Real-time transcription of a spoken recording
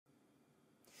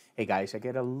Hey guys, I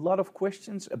get a lot of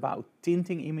questions about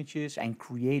tinting images and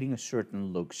creating a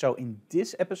certain look. So in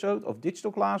this episode of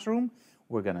Digital Classroom,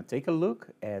 we're going to take a look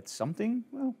at something,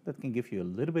 well, that can give you a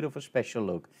little bit of a special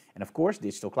look. And of course,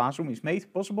 Digital Classroom is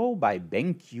made possible by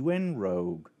BenQ and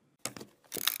Rogue.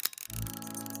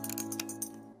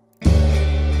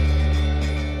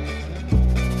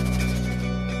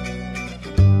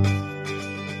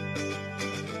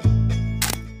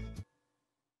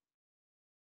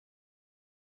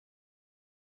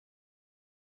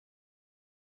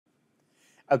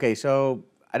 Okay, so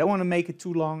I don't want to make it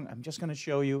too long. I'm just going to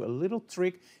show you a little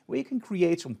trick where you can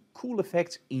create some cool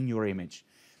effects in your image.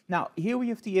 Now, here we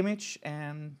have the image,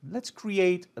 and let's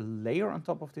create a layer on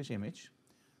top of this image.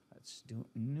 Let's do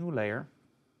a new layer,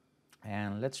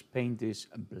 and let's paint this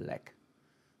black.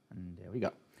 And there we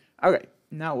go. Okay,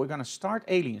 now we're going to start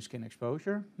alien skin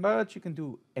exposure, but you can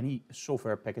do any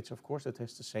software package, of course, that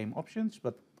has the same options,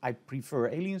 but I prefer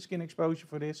alien skin exposure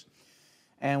for this.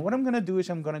 And what I'm going to do is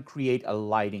I'm going to create a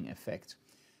lighting effect.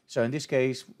 So in this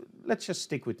case, let's just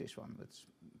stick with this one. Let's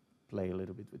play a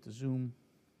little bit with the zoom.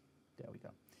 There we go.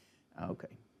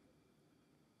 Okay.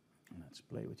 Let's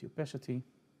play with the opacity.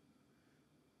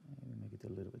 Maybe make it a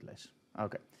little bit less.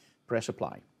 Okay. Press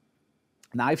apply.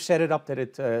 Now I've set it up that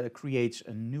it creates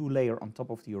a new layer on top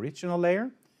of the original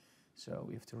layer. So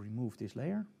we have to remove this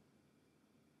layer.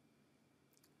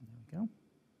 There we go.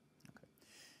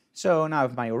 So now I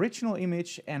have my original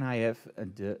image and I have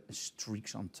the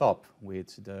streaks on top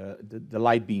with the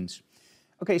light beams.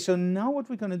 Okay, so now what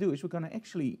we're going to do is we're going to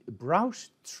actually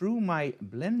browse through my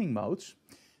blending modes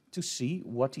to see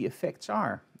what the effects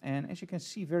are. And as you can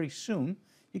see very soon,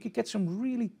 you can get some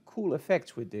really cool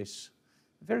effects with this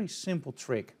very simple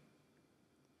trick.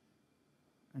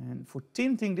 And for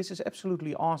tinting, this is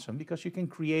absolutely awesome because you can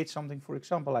create something, for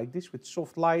example, like this with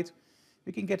soft light.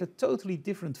 We can get a totally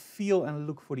different feel and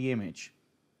look for the image.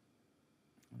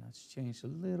 And let's change a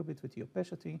little bit with the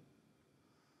opacity.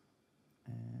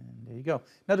 And there you go.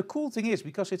 Now the cool thing is,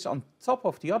 because it's on top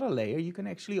of the other layer, you can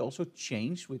actually also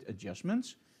change with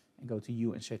adjustments and go to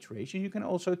hue and saturation. You can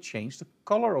also change the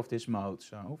color of this mode.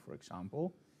 So, for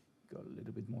example, go a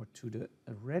little bit more to the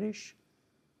reddish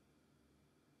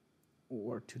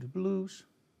or to the blues.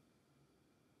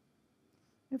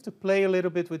 You have to play a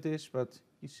little bit with this, but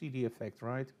you see the effect,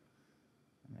 right?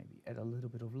 Maybe add a little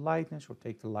bit of lightness or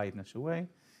take the lightness away.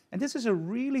 And this is a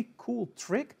really cool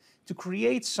trick to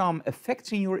create some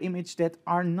effects in your image that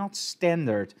are not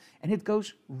standard. And it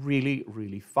goes really,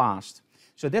 really fast.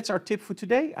 So that's our tip for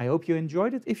today. I hope you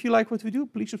enjoyed it. If you like what we do,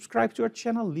 please subscribe to our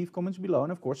channel, leave comments below,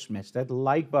 and of course, smash that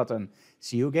like button.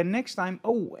 See you again next time.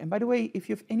 Oh, and by the way, if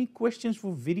you have any questions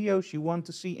for videos you want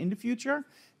to see in the future,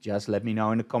 just let me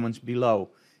know in the comments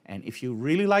below. And if you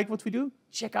really like what we do,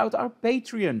 check out our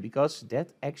Patreon, because that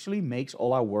actually makes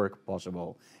all our work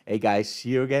possible. Hey guys, see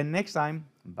you again next time.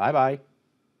 Bye bye.